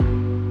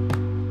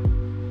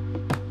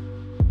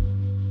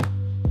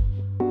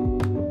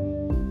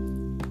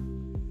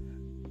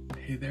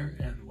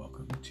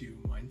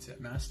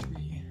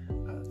Mastery.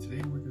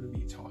 Today we're going to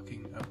be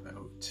talking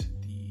about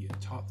the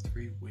top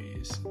 3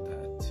 ways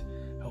that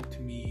helped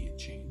me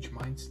change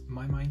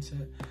my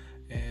mindset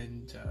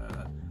and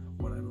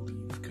what I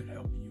believe could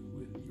help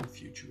you in your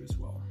future as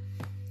well.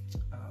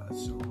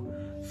 So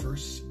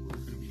first, we're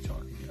going to be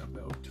talking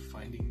about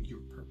finding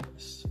your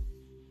purpose.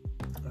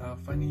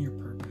 Finding your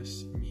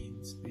purpose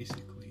means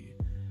basically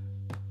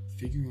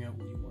figuring out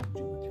what you want to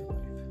do with your life.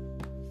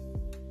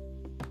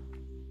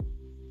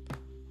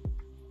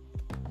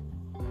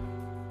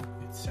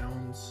 It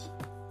sounds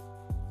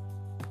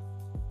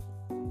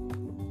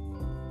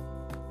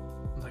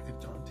like a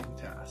daunting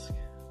task,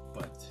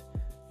 but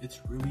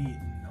it's really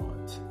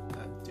not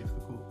that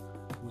difficult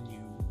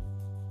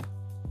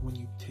when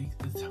you take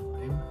the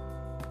time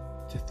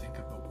to think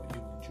about what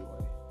you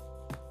enjoy.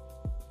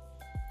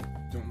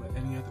 Don't let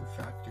any other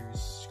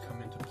factors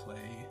come into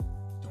play.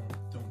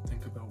 Don't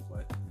think about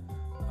what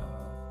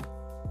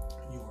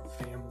your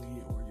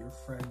family or your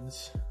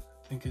friends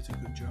think is a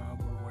good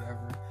job or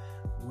whatever.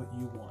 What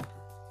you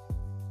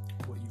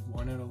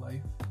want out of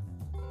life,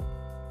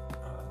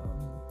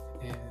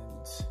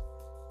 and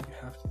you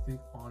have to think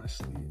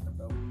honestly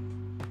about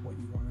what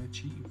you want to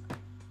achieve.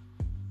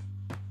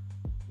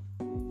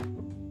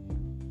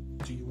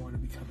 Do you want to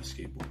become a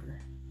skateboarder?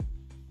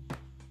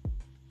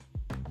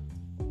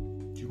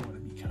 Do you want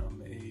to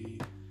become a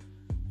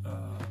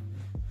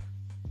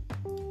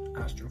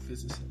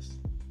astrophysicist?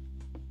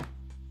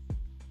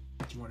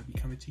 Do you want to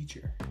become a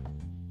teacher?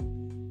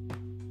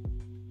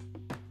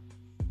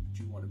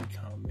 Do you want to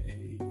become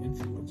a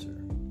influencer?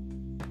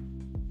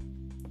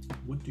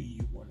 What do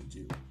you want to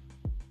do?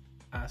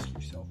 Ask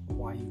yourself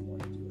why you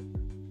want to do it,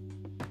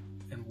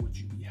 and would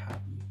you be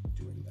happy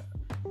doing that?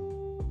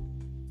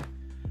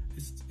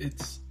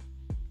 It's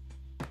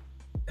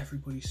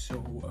everybody's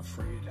so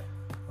afraid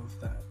of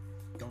that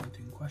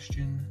daunting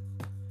question,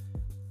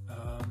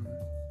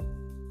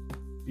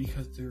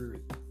 because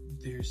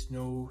there's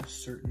no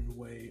certain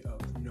way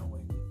of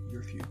knowing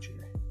your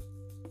future,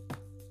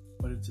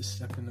 but it's a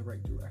step in the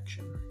right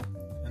direction,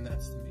 and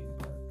that's the main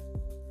part.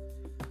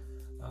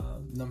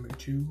 Number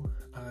 2,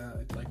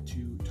 I'd like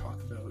to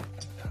talk about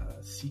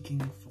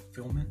seeking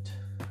fulfillment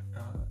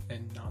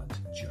and not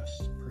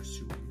just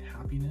pursuing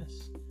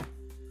happiness.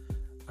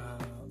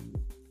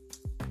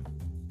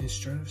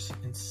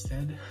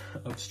 Instead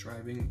of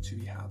striving to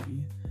be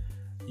happy,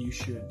 you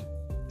should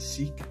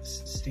seek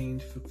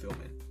sustained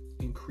fulfillment.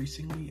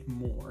 Increasingly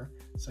more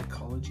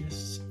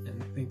psychologists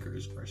and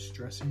thinkers are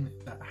stressing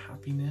that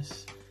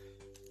happiness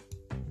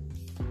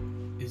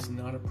is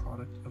not a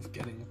product of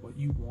getting what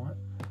you want,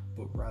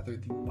 but rather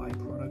the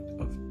byproduct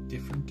of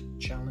different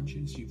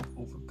challenges you've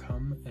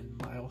overcome and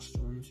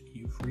milestones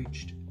you've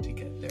reached to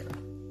get there.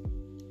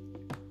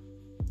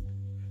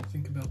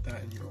 Think about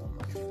that in your own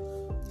life.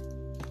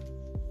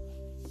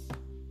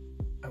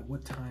 At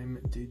what time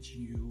did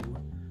you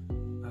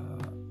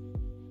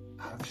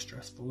have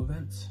stressful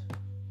events?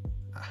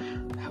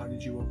 How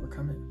did you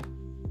overcome it?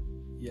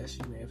 Yes,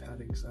 you may have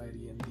had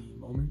anxiety in the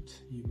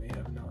moment. You may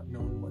have not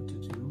known what to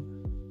do,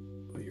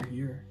 but you're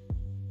here.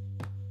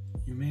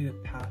 You made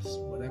it past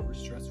whatever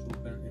stressful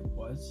event it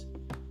was,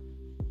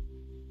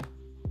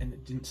 and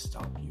it didn't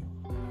stop you.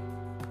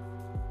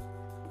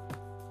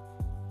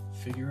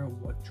 Figure out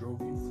what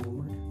drove you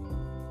forward.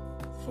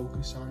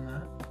 Focus on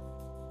that.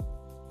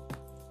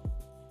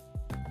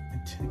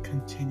 And to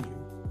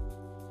continue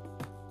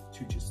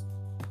to just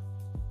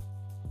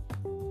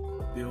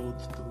build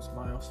those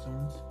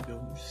milestones,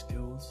 build your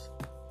skills,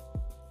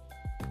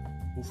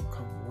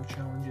 overcome more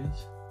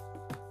challenges,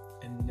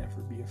 and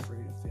never be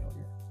afraid of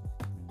failure.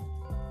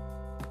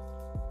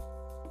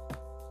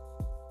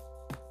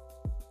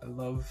 I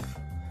love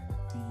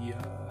the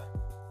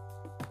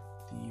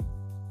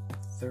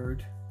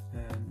third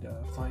and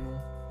final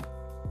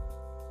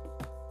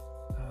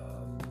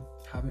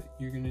habit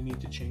you're going to need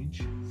to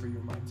change for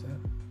your mindset.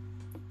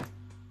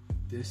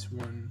 This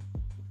one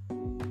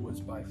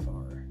was by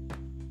far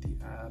the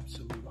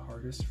absolute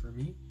hardest for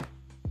me.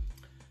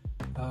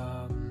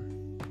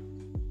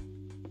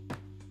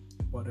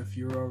 But if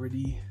you're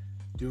already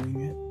doing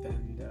it,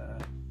 then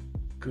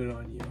good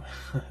on you.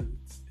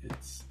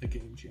 It's a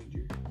game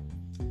changer.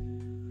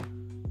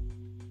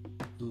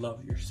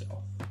 Love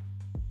yourself.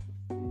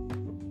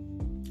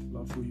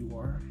 Love who you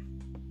are.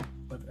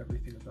 Love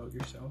everything about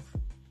yourself.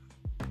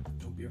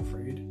 Don't be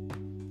afraid.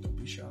 Don't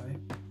be shy.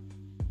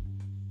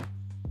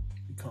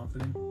 Be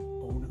confident.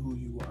 Own who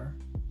you are.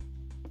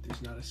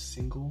 There's not a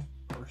single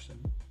person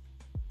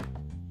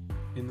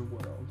in the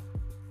world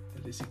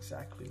that is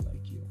exactly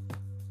like you.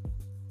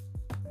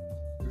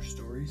 Your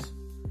stories,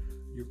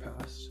 your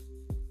past,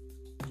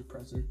 your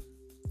present,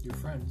 your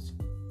friends,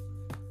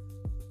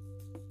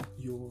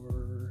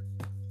 your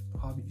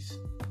hobbies,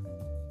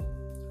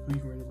 who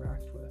you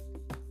interact with,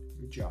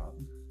 your job,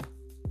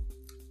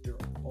 they're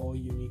all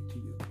unique to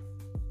you.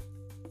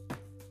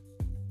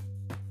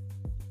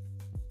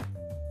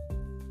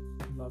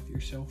 Love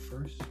yourself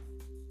first.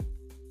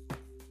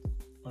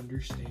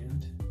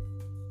 Understand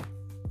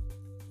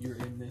you're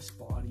in this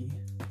body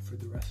for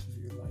the rest of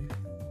your life.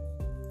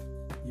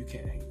 you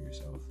can't hate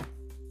yourself.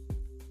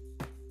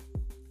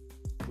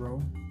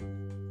 Grow,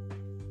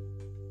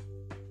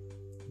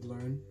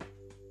 learn,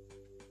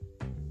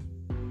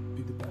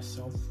 be the best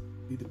self,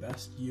 be the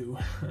best you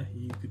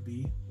could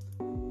be,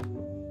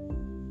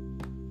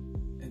 and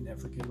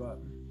never give up.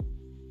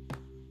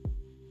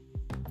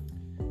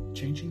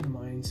 Changing the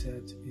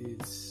mindset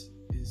is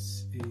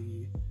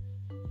a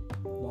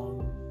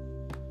long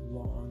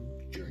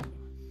journey.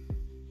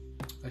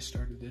 I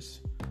started this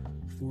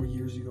 4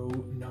 years ago,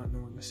 not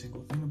knowing a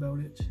single thing about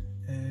it,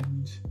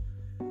 and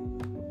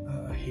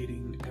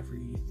hating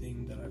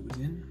everything that I was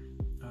in.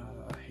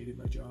 I hated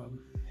my job,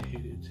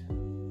 hated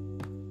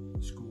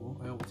school.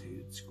 I always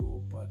hated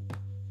school, but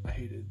I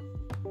hated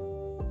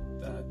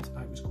that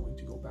I was going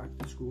to go back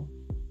to school,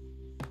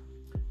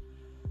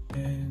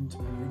 and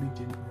I really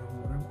didn't know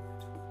what I wanted.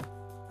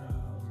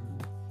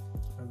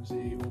 I was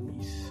a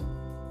obese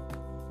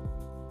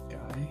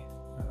guy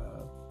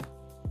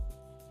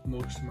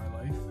most of my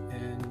life,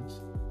 and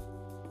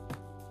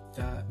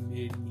that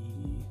made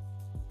me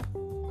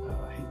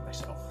hate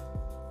myself.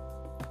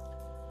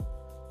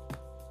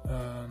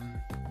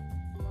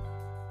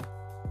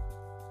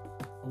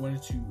 I went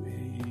into a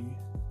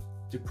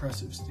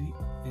depressive state,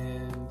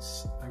 and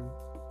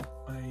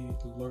I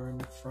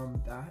learned from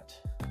that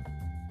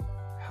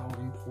how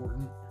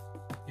important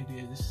it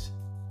is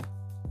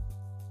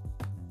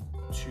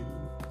to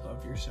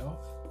love yourself,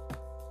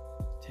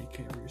 take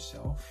care of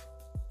yourself,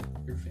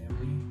 your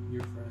family,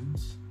 your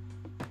friends,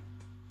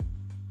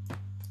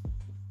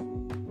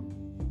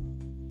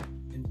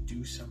 and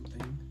do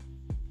something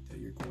that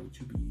you're going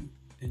to be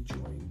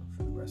enjoying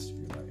for the rest of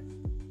your life.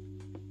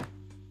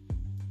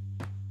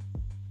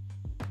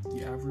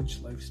 The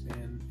average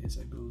lifespan is,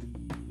 I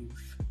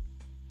believe,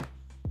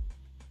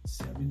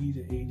 70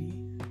 to 80.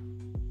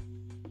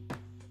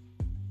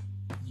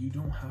 You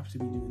don't have to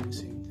be doing the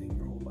same thing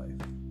your whole life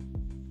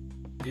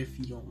if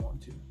you don't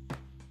want to.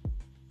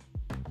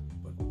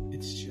 But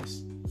it's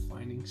just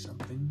finding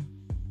something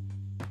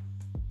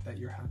that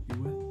you're happy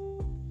with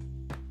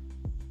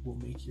will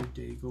make your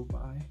day go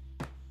by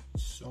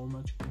so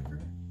much quicker,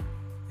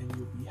 and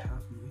you'll be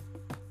happy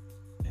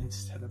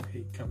instead of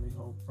hate coming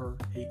home or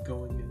hate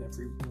going in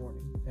every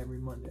morning, every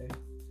Monday.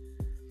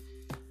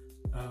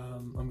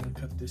 I'm gonna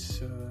cut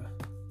this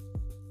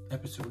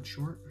episode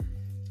short.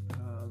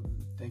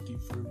 Thank you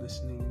for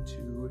listening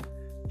to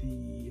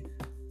the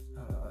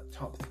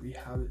top 3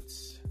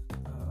 habits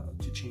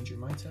to change your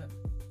mindset.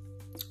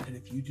 And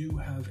if you do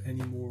have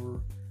any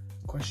more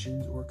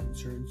questions or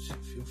concerns,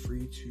 feel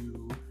free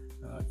to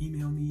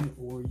email me,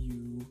 or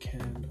you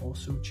can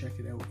also check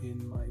it out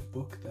in my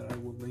book that I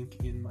will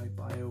link in my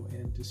bio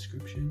and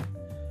description.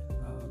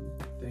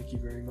 Thank you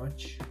very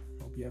much.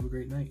 Hope you have a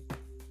great night.